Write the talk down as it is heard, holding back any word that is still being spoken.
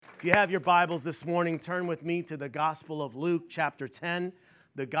If you have your Bibles this morning, turn with me to the Gospel of Luke, chapter 10.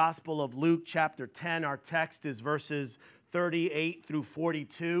 The Gospel of Luke, chapter 10. Our text is verses 38 through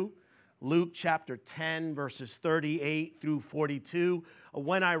 42. Luke, chapter 10, verses 38 through 42.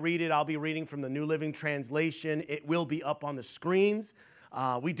 When I read it, I'll be reading from the New Living Translation. It will be up on the screens.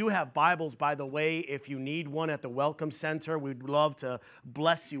 We do have Bibles, by the way, if you need one at the Welcome Center. We'd love to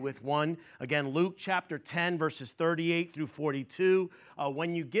bless you with one. Again, Luke chapter 10, verses 38 through 42.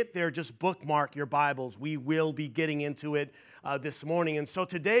 When you get there, just bookmark your Bibles. We will be getting into it this morning. And so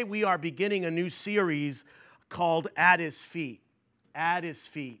today we are beginning a new series called At His Feet. At His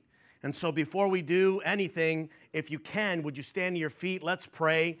Feet. And so before we do anything, if you can, would you stand to your feet? Let's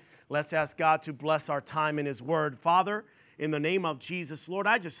pray. Let's ask God to bless our time in His Word. Father, in the name of Jesus, Lord,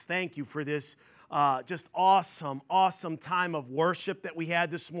 I just thank you for this just awesome time of worship that we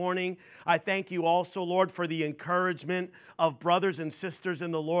had this morning. I thank you also, Lord, for the encouragement of brothers and sisters in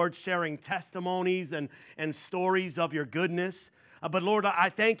the Lord sharing testimonies and stories of your goodness. But Lord,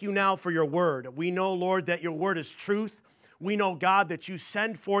 I thank you now for your word. We know, Lord, that your word is truth. We know, God, that you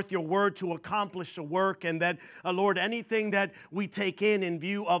send forth your word to accomplish a work, and that, Lord, anything that we take in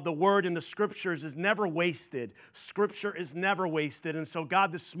view of the word in the scriptures is never wasted. Scripture is never wasted. And so,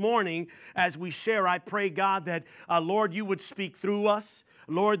 God, this morning, as we share, I pray, God, that, Lord, you would speak through us.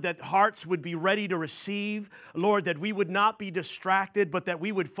 Lord, that hearts would be ready to receive. Lord, that we would not be distracted, but that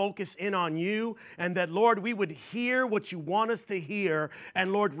we would focus in on you. And that, Lord, we would hear what you want us to hear.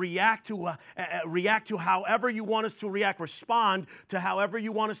 And, Lord, react to however you want us to react. Respond to however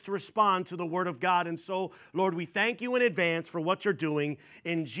you want us to respond to the Word of God. And so, Lord, we thank you in advance for what you're doing.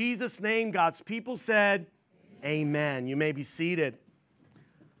 In Jesus' name, God's people said, Amen. You may be seated.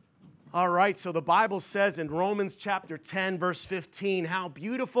 All right, so the Bible says in Romans chapter 10, verse 15, how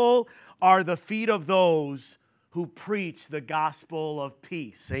beautiful are the feet of those who preach the gospel of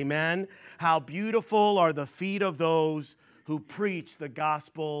peace. Amen. How beautiful are the feet of those who preach the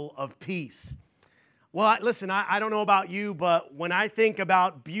gospel of peace. Well, listen, I don't know about you, but when I think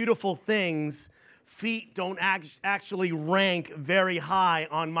about beautiful things, feet don't actually rank very high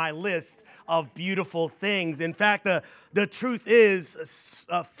on my list of beautiful things. In fact, the truth is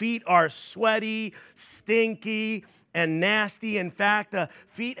feet are sweaty, stinky, and nasty. In fact,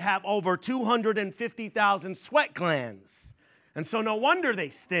 feet have over 250,000 sweat glands. And so no wonder they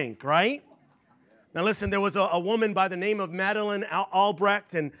stink, right? Now listen, there was a woman by the name of Madeleine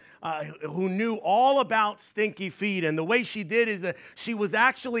Albright and who knew all about stinky feet. And the way she did is that she was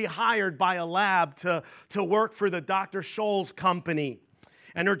actually hired by a lab to work for the Dr. Scholl's company.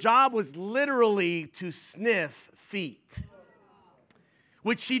 And her job was literally to sniff feet,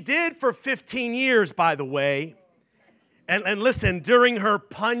 which she did for 15 years, by the way. And listen, during her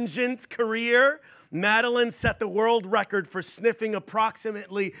pungent career, Madeleine set the world record for sniffing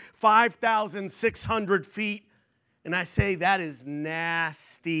approximately 5,600 feet. And I say that is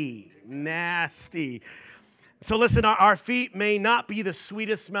nasty, nasty. So listen, our feet may not be the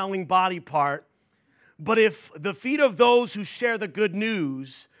sweetest smelling body part, but if the feet of those who share the good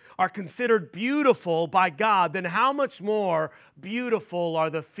news are considered beautiful by God, then how much more beautiful are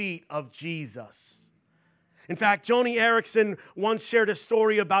the feet of Jesus? In fact, Joni Eareckson once shared a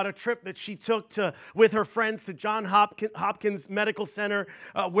story about a trip that she took with her friends to Johns Hopkins Medical Center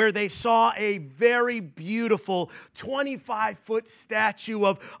where they saw a very beautiful 25-foot statue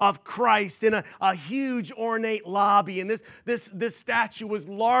of Christ in a huge ornate lobby. And this statue was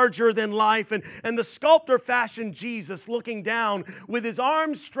larger than life. And the sculptor fashioned Jesus looking down with his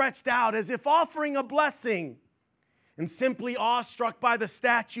arms stretched out as if offering a blessing. And simply awestruck by the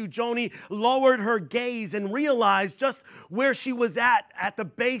statue, Joni lowered her gaze and realized just where she was at the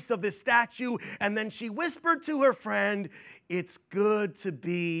base of the statue. And then she whispered to her friend, "It's good to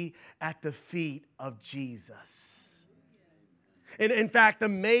be at the feet of Jesus." And in fact,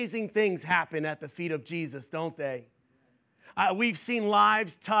 amazing things happen at the feet of Jesus, don't they? We've seen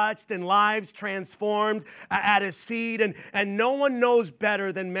lives touched and lives transformed at his feet. And no one knows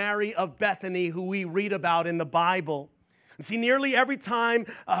better than Mary of Bethany, who we read about in the Bible. See, nearly every time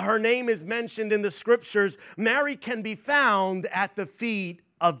her name is mentioned in the scriptures, Mary can be found at the feet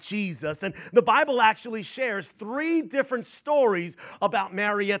of Jesus. And the Bible actually shares 3 different stories about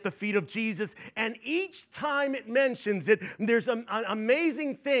Mary at the feet of Jesus. And each time it mentions it, there's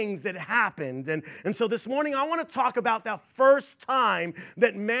amazing things that happened. And so this morning, I want to talk about that first time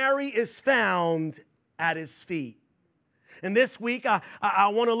that Mary is found at his feet. And this week, I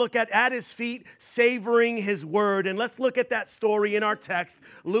want to look at his feet, savoring his word. And let's look at that story in our text,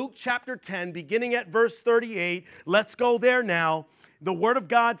 Luke chapter 10, beginning at verse 38. Let's go there now. the Word of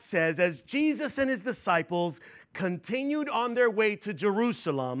God says, as Jesus and his disciples continued on their way to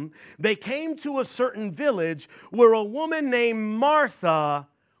Jerusalem, they came to a certain village where a woman named Martha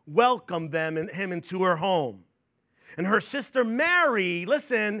welcomed him into her home. And her sister Mary,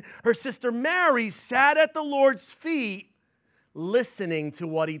 listen, her sister Mary sat at the Lord's feet listening to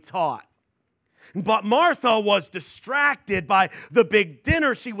what he taught. But Martha was distracted by the big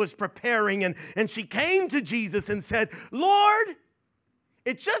dinner she was preparing, and she came to Jesus and said, Lord,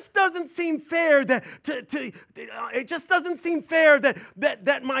 it just doesn't seem fair that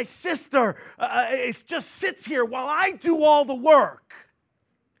my sister just sits here while I do all the work.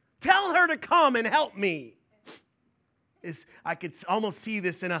 Tell her to come and help me. I could almost see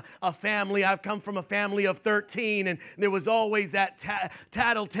this in a family. I've come from a family of 13, and there was always that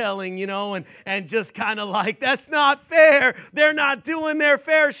tattletelling, and just kind of like, that's not fair. They're not doing their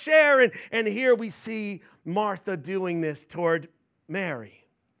fair share. And here we see Martha doing this toward Mary.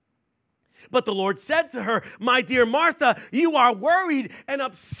 But the Lord said to her, my dear Martha, you are worried and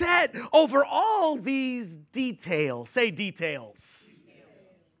upset over all these details. Say details.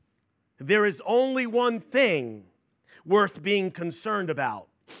 There is only one thing worth being concerned about.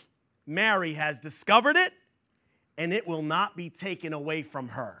 Mary has discovered it, and it will not be taken away from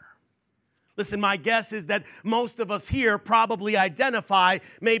her. Listen, my guess is that most of us here probably identify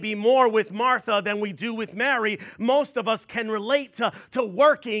maybe more with Martha than we do with Mary. Most of us can relate to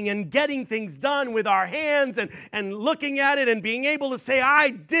working and getting things done with our hands and looking at it and being able to say, I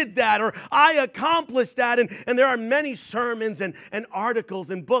did that or I accomplished that. And there are many sermons and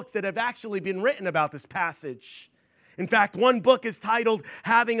articles and books that have actually been written about this passage. In fact, one book is titled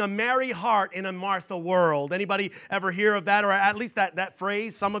Having a Mary Heart in a Martha World. Anybody ever hear of that, or at least that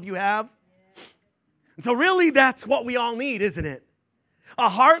phrase? Some of you have. So really, that's what we all need, isn't it? A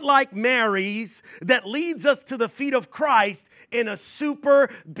heart like Mary's that leads us to the feet of Christ in a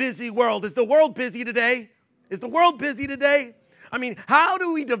super busy world. Is the world busy today? Is the world busy today? I mean, how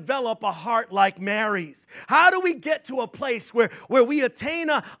do we develop a heart like Mary's? How do we get to a place where we attain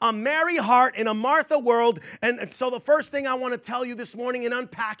a Mary heart in a Martha world? And so the first thing I want to tell you this morning in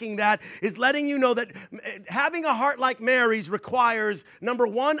unpacking that is letting you know that having a heart like Mary's requires, number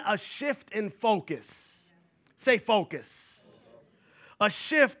one, a shift in focus. Say focus. A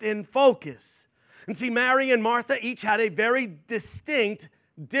shift in focus. And see, Mary and Martha each had a very distinct,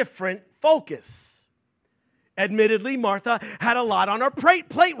 different focus. Admittedly, Martha had a lot on her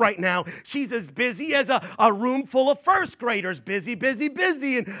plate right now. She's as busy as a room full of first graders. Busy, busy,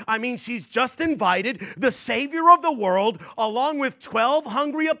 busy. And I mean, she's just invited the Savior of the world along with 12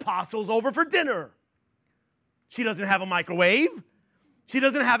 hungry apostles over for dinner. She doesn't have a microwave. She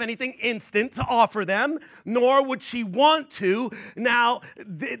doesn't have anything instant to offer them, nor would she want to. Now,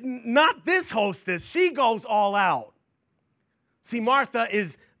 not this hostess. She goes all out. See, Martha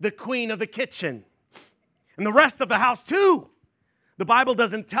is the queen of the kitchen. And the rest of the house too. The Bible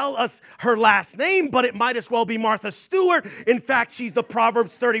doesn't tell us her last name, but it might as well be Martha Stewart. In fact, she's the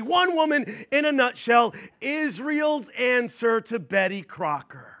Proverbs 31 woman in a nutshell. Israel's answer to Betty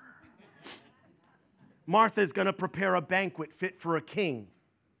Crocker. Martha is going to prepare a banquet fit for a king.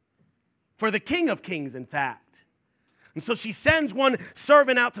 For the King of Kings, in fact. And so she sends one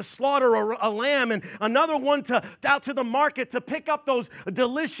servant out to slaughter a lamb and another one out to the market to pick up those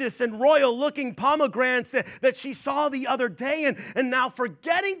delicious and royal-looking pomegranates that she saw the other day. And now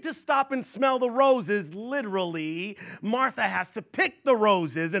forgetting to stop and smell the roses, literally, Martha has to pick the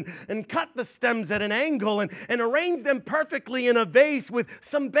roses and cut the stems at an angle and arrange them perfectly in a vase with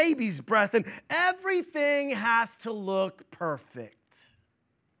some baby's breath. And everything has to look perfect.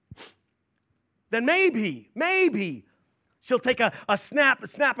 Then maybe, she'll take a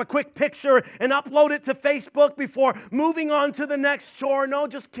snap a quick picture and upload it to Facebook before moving on to the next chore. No,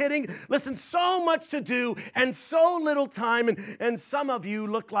 just kidding. Listen, so much to do and so little time, and some of you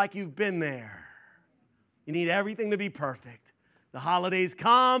look like you've been there. You need everything to be perfect. The holidays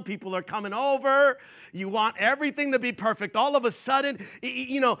come, people are coming over. You want everything to be perfect. All of a sudden,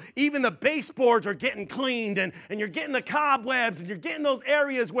 even the baseboards are getting cleaned and you're getting the cobwebs and you're getting those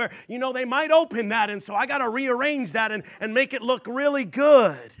areas where, they might open that. And so I got to rearrange that and make it look really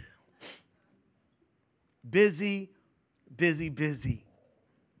good. Busy, busy, busy.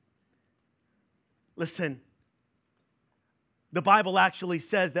 Listen, the Bible actually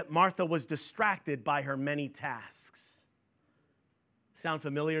says that Martha was distracted by her many tasks. Sound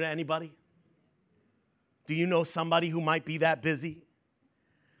familiar to anybody? Do you know somebody who might be that busy?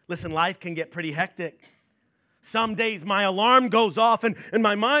 Listen, life can get pretty hectic. Some days my alarm goes off and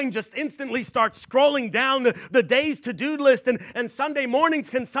my mind just instantly starts scrolling down the day's to-do list. And Sunday mornings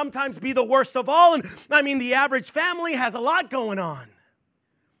can sometimes be the worst of all. And I mean, the average family has a lot going on.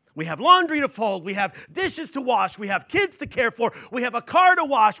 We have laundry to fold. We have dishes to wash. We have kids to care for. We have a car to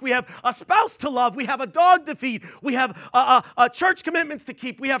wash. We have a spouse to love. We have a dog to feed. We have church commitments to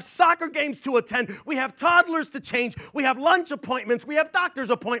keep. We have soccer games to attend. We have toddlers to change. We have lunch appointments. We have doctor's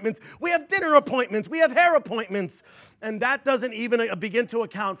appointments. We have dinner appointments. We have hair appointments. And that doesn't even begin to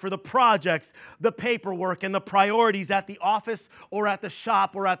account for the projects, the paperwork, and the priorities at the office or at the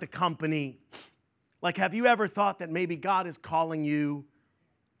shop or at the company. Like, have you ever thought that maybe God is calling you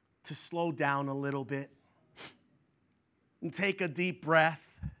to slow down a little bit and take a deep breath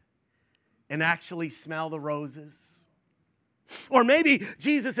and actually smell the roses? Or maybe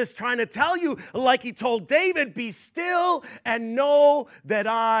Jesus is trying to tell you, like he told David, be still and know that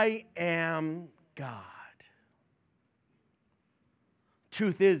I am God.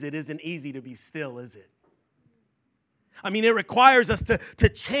 Truth is, it isn't easy to be still, is it? I mean, it requires us to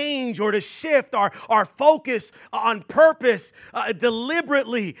change or to shift our focus on purpose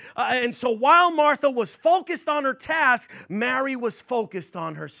deliberately. And so while Martha was focused on her task, Mary was focused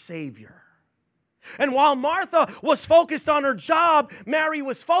on her Savior. And while Martha was focused on her job, Mary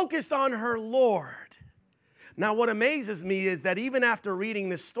was focused on her Lord. Now, what amazes me is that even after reading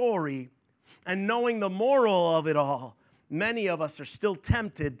this story and knowing the moral of it all, many of us are still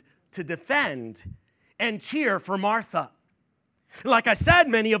tempted to defend and cheer for Martha. Like I said,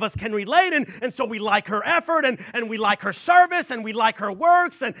 many of us can relate, and so we like her effort, and we like her service, and we like her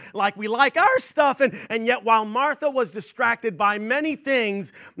works, and like we like our stuff, and yet while Martha was distracted by many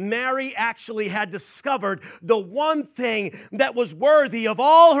things, Mary actually had discovered the one thing that was worthy of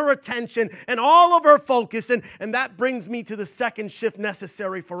all her attention and all of her focus, and that brings me to the second shift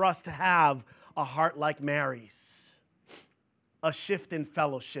necessary for us to have a heart like Mary's. A shift in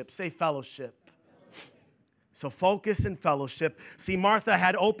fellowship. Say fellowship. So focus and fellowship. See, Martha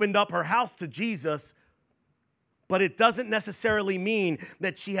had opened up her house to Jesus, but it doesn't necessarily mean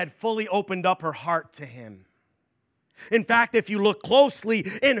that she had fully opened up her heart to him. In fact, if you look closely,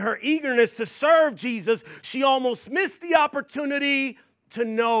 in her eagerness to serve Jesus, she almost missed the opportunity to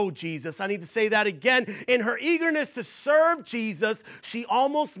know Jesus. I need to say that again. In her eagerness to serve Jesus, she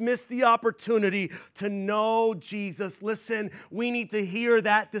almost missed the opportunity to know Jesus. Listen, we need to hear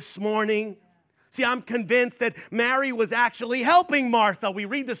that this morning. See, I'm convinced that Mary was actually helping Martha. We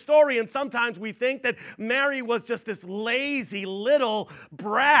read the story, and sometimes we think that Mary was just this lazy little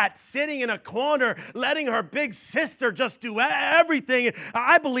brat sitting in a corner, letting her big sister just do everything.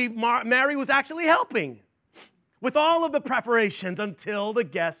 I believe Mary was actually helping with all of the preparations until the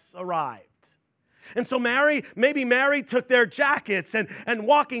guests arrived. And so maybe Mary took their jackets and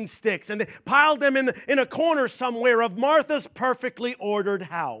walking sticks and they piled them in a corner somewhere of Martha's perfectly ordered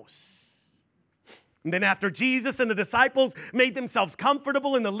house. And then after Jesus and the disciples made themselves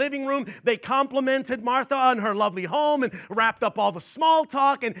comfortable in the living room, they complimented Martha on her lovely home and wrapped up all the small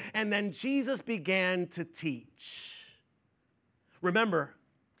talk, and then Jesus began to teach. Remember,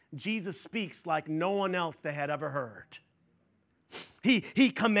 Jesus speaks like no one else they had ever heard. He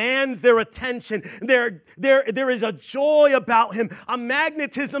commands their attention. There is a joy about him, a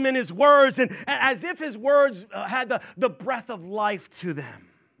magnetism in his words, and as if his words had the breath of life to them.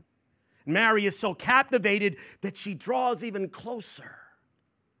 Mary is so captivated that she draws even closer.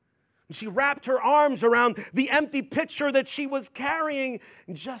 She wrapped her arms around the empty pitcher that she was carrying,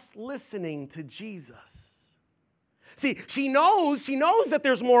 just listening to Jesus. See, she knows that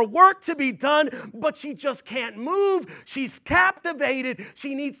there's more work to be done, but she just can't move. She's captivated.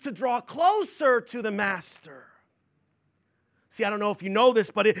 She needs to draw closer to the Master. See, I don't know if you know this,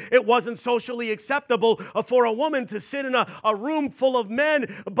 but it wasn't socially acceptable for a woman to sit in a room full of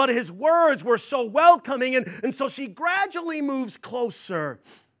men, but his words were so welcoming, and so she gradually moves closer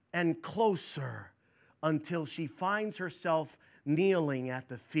and closer until she finds herself kneeling at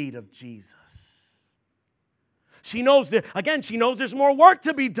the feet of Jesus. She knows there's more work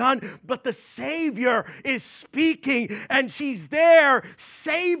to be done, but the Savior is speaking, and she's there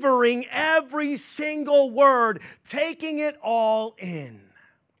savoring every single word, taking it all in.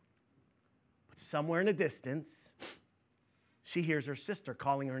 But somewhere in the distance, she hears her sister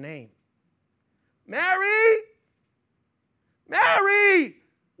calling her name. Mary! Mary!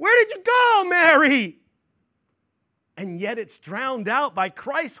 Where did you go, Mary? And yet it's drowned out by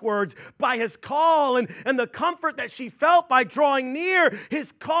Christ's words, by his call, and the comfort that she felt by drawing near.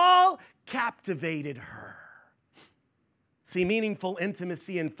 His call captivated her. See, meaningful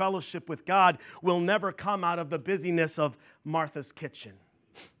intimacy and fellowship with God will never come out of the busyness of Martha's kitchen.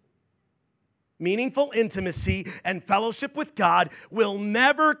 meaningful intimacy and fellowship with God will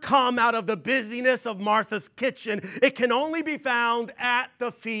never come out of the busyness of Martha's kitchen. It can only be found at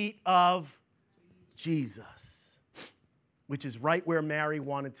the feet of Jesus, which is right where Mary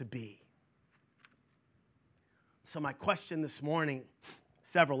wanted to be. So my question this morning,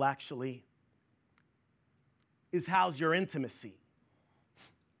 several actually, is how's your intimacy?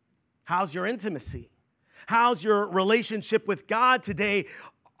 How's your intimacy? How's your relationship with God today?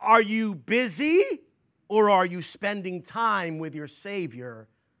 Are you busy or are you spending time with your Savior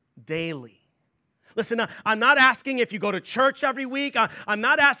daily? Listen, I'm not asking if you go to church every week. I'm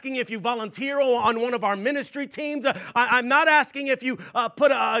not asking if you volunteer on one of our ministry teams. I'm not asking if you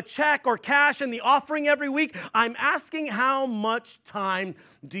put a check or cash in the offering every week. I'm asking how much time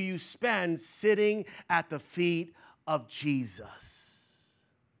do you spend sitting at the feet of Jesus,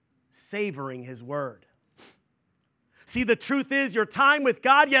 savoring His word. See, the truth is your time with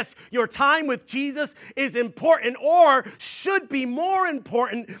God, yes, your time with Jesus is important or should be more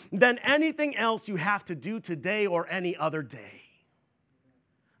important than anything else you have to do today or any other day.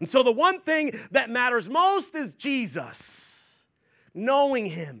 And so the one thing that matters most is Jesus, knowing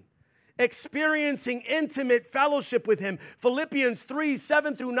Him, experiencing intimate fellowship with Him. Philippians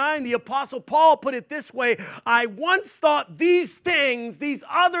 3:7-9, the Apostle Paul put it this way: I once thought these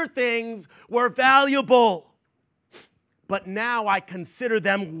other things were valuable, but now I consider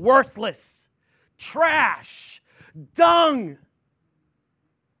them worthless, trash, dung,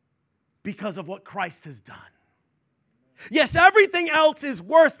 because of what Christ has done. Yes, everything else is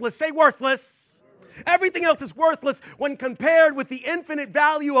worthless. Say worthless. Everything else is worthless when compared with the infinite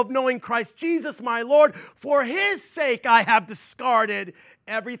value of knowing Christ Jesus, my Lord. For His sake, I have discarded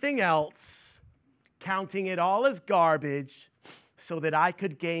everything else, counting it all as garbage, so that I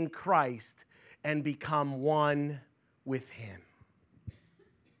could gain Christ and become one with Him.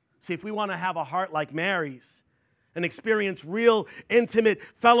 See, if we want to have a heart like Mary's and experience real intimate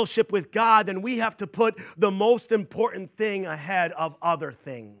fellowship with God, then we have to put the most important thing ahead of other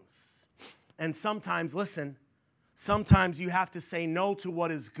things. And sometimes, listen, sometimes you have to say no to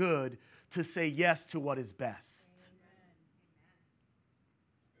what is good to say yes to what is best.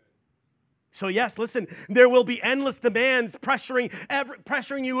 So yes, listen, there will be endless demands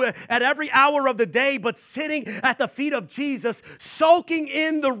pressuring you at every hour of the day, but sitting at the feet of Jesus, soaking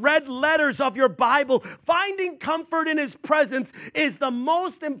in the red letters of your Bible, finding comfort in His presence is the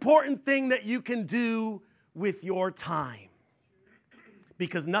most important thing that you can do with your time.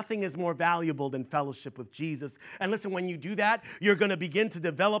 Because nothing is more valuable than fellowship with Jesus. And listen, when you do that, you're going to begin to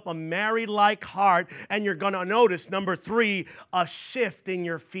develop a Mary-like heart, and you're going to notice, number 3, a shift in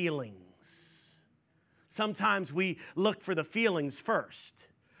your feelings. Sometimes we look for the feelings first.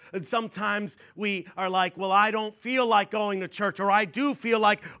 And sometimes we are like, well, I don't feel like going to church, or I do feel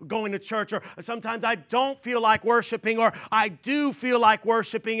like going to church, or sometimes I don't feel like worshiping, or I do feel like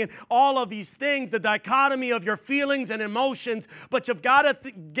worshiping, and all of these things, the dichotomy of your feelings and emotions. But you've got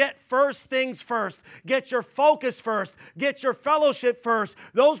to get first things first. Get your focus first. Get your fellowship first.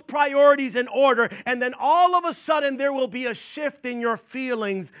 Those priorities in order, and then all of a sudden there will be a shift in your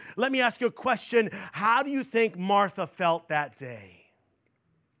feelings. Let me ask you a question. How do you think Martha felt that day?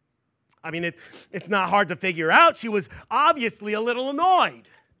 I mean, it's not hard to figure out. She was obviously a little annoyed.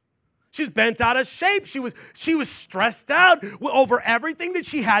 She was bent out of shape. She was stressed out over everything that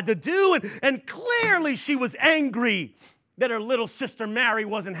she had to do. And clearly she was angry that her little sister Mary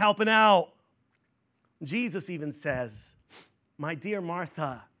wasn't helping out. Jesus even says, my dear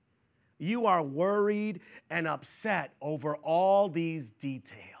Martha, you are worried and upset over all these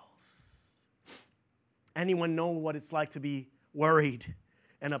details. Anyone know what it's like to be worried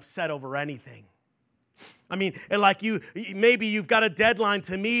and upset over anything? I mean, like maybe you've got a deadline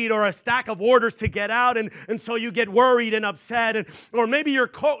to meet or a stack of orders to get out, and so you get worried and upset. Or maybe your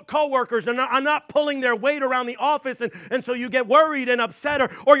coworkers are not pulling their weight around the office, and so you get worried and upset.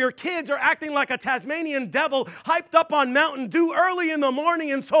 Or your kids are acting like a Tasmanian devil hyped up on Mountain Dew early in the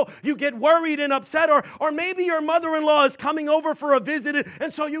morning, and so you get worried and upset. Or maybe your mother-in-law is coming over for a visit,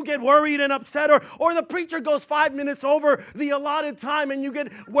 and so you get worried and upset. Or the preacher goes 5 minutes over the allotted time, and you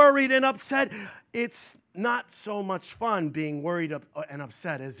get worried and upset. It's not so much fun being worried and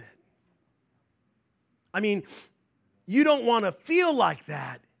upset, is it? I mean, you don't want to feel like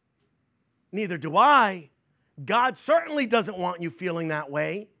that. Neither do I. God certainly doesn't want you feeling that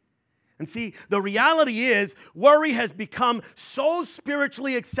way. And see, the reality is, worry has become so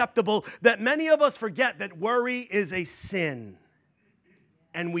spiritually acceptable that many of us forget that worry is a sin.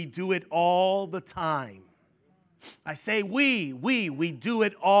 And we do it all the time. I say we do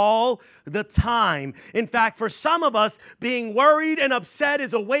it all the time. In fact, for some of us, being worried and upset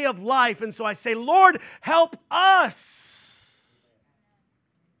is a way of life. And so I say, Lord, help us.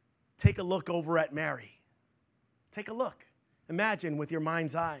 Take a look over at Mary. Take a look. Imagine with your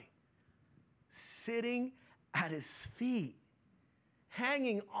mind's eye, sitting at his feet,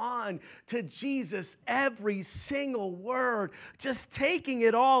 hanging on to Jesus, every single word, just taking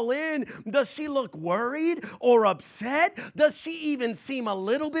it all in. Does she look worried or upset? Does she even seem a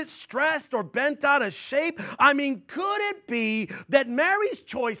little bit stressed or bent out of shape? I mean, could it be that Mary's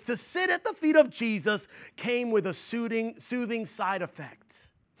choice to sit at the feet of Jesus came with a soothing side effect,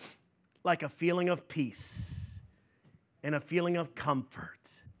 like a feeling of peace and a feeling of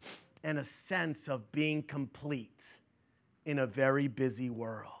comfort and a sense of being complete in a very busy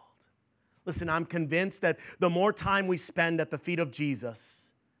world? Listen, I'm convinced that the more time we spend at the feet of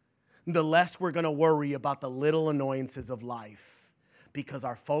Jesus, the less we're going to worry about the little annoyances of life, because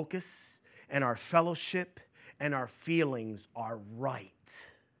our focus and our fellowship and our feelings are right.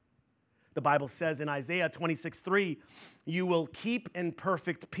 The Bible says in Isaiah 26:3, you will keep in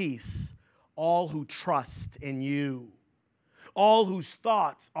perfect peace all who trust in you, all whose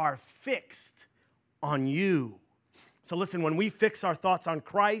thoughts are fixed on you. So listen, when we fix our thoughts on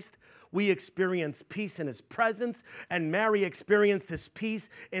Christ, we experience peace in his presence. And Mary experienced his peace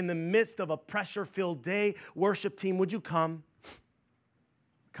in the midst of a pressure-filled day. Worship team, would you come?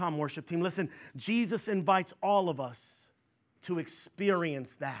 Come, worship team. Listen, Jesus invites all of us to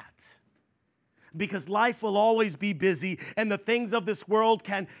experience that. Because life will always be busy, and the things of this world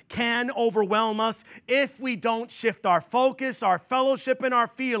can overwhelm us if we don't shift our focus, our fellowship, and our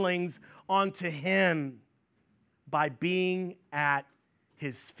feelings onto him by being at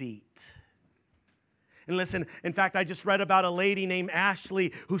his feet. And listen, in fact, I just read about a lady named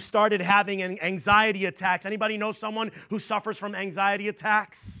Ashley who started having anxiety attacks. Anybody know someone who suffers from anxiety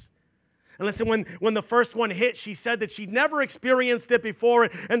attacks? And listen, when the first one hit, she said that she'd never experienced it before,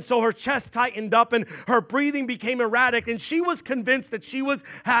 and so her chest tightened up and her breathing became erratic, and she was convinced that she was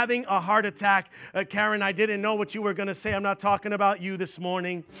having a heart attack. Karen, I didn't know what you were going to say. I'm not talking about you this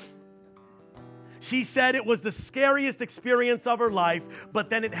morning. She said it was the scariest experience of her life, but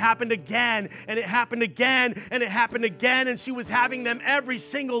then it happened again, and it happened again, and it happened again, and she was having them every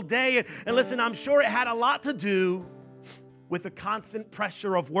single day. And listen, I'm sure it had a lot to do with the constant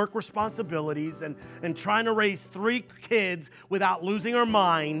pressure of work responsibilities and trying to raise 3 kids without losing her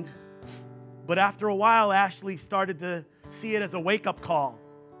mind. But after a while, Ashley started to see it as a wake-up call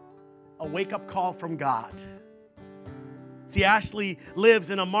from God. See, Ashley lives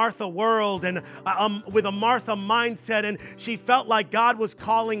in a Martha world and with a Martha mindset, and she felt like God was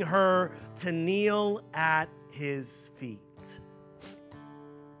calling her to kneel at his feet.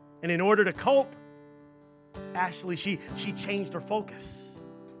 And in order to cope, Ashley, she changed her focus.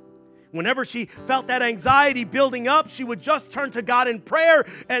 Whenever she felt that anxiety building up, she would just turn to God in prayer,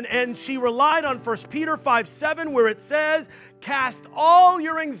 and she relied on 1 Peter 5:7, where it says, cast all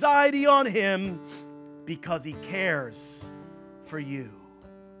your anxiety on him because he cares for you.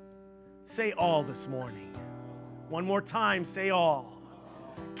 Say all this morning. One more time, say all.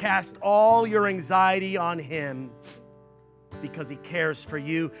 Cast all your anxiety on him because he cares for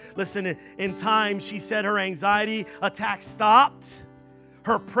you. Listen, in time, she said her anxiety attack stopped.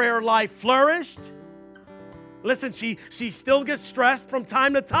 Her prayer life flourished. Listen, she still gets stressed from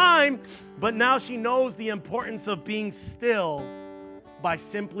time to time, but now she knows the importance of being still by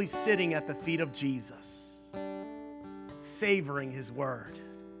simply sitting at the feet of Jesus, savoring his word.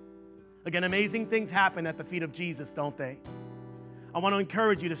 Again, amazing things happen at the feet of Jesus, don't they? I want to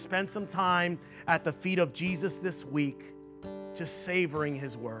encourage you to spend some time at the feet of Jesus this week, just savoring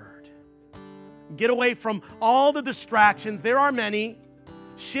his word. Get away from all the distractions. There are many.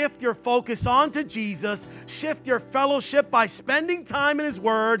 Shift your focus onto Jesus. Shift your fellowship by spending time in his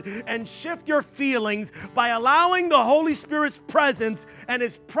word, and shift your feelings by allowing the Holy Spirit's presence and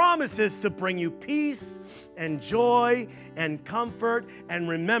his promises to bring you peace and joy and comfort. And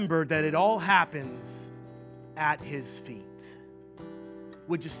remember that it all happens at his feet.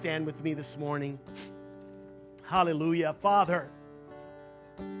 Would you stand with me this morning? Hallelujah. Father,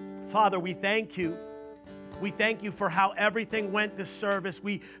 we thank you. We thank you for how everything went this service.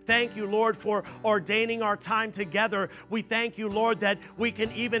 We thank you, Lord, for ordaining our time together. We thank you, Lord, that we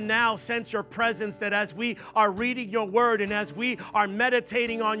can even now sense your presence, that as we are reading your word and as we are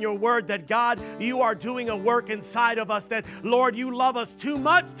meditating on your word, that God, you are doing a work inside of us, that, Lord, you love us too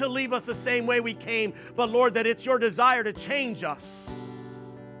much to leave us the same way we came, but, Lord, that it's your desire to change us,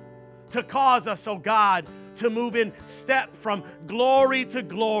 to cause us, oh God, to move in step from glory to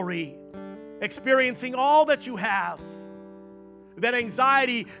glory. experiencing all that you have. That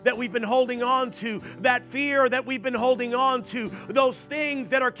anxiety that we've been holding on to, that fear that we've been holding on to, those things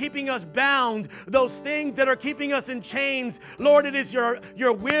that are keeping us bound, those things that are keeping us in chains. Lord, it is your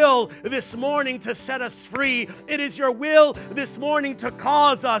will this morning to set us free. It is your will this morning to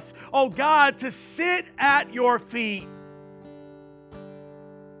cause us, oh God, to sit at your feet.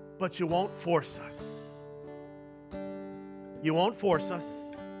 But you won't force us. You won't force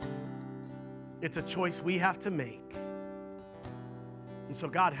us. It's a choice we have to make. And so,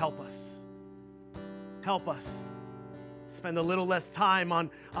 God, help us. Help us. Spend a little less time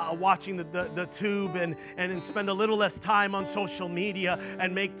on watching the tube and spend a little less time on social media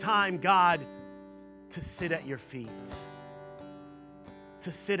and make time, God, to sit at your feet.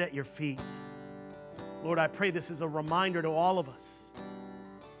 To sit at your feet. Lord, I pray this is a reminder to all of us,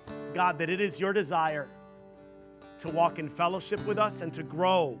 God, that it is your desire to walk in fellowship with us and to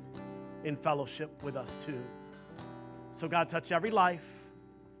grow in fellowship with us too. So, God, touch every life.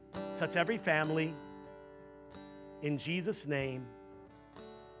 Touch every family. In Jesus' name,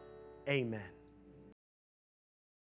 amen.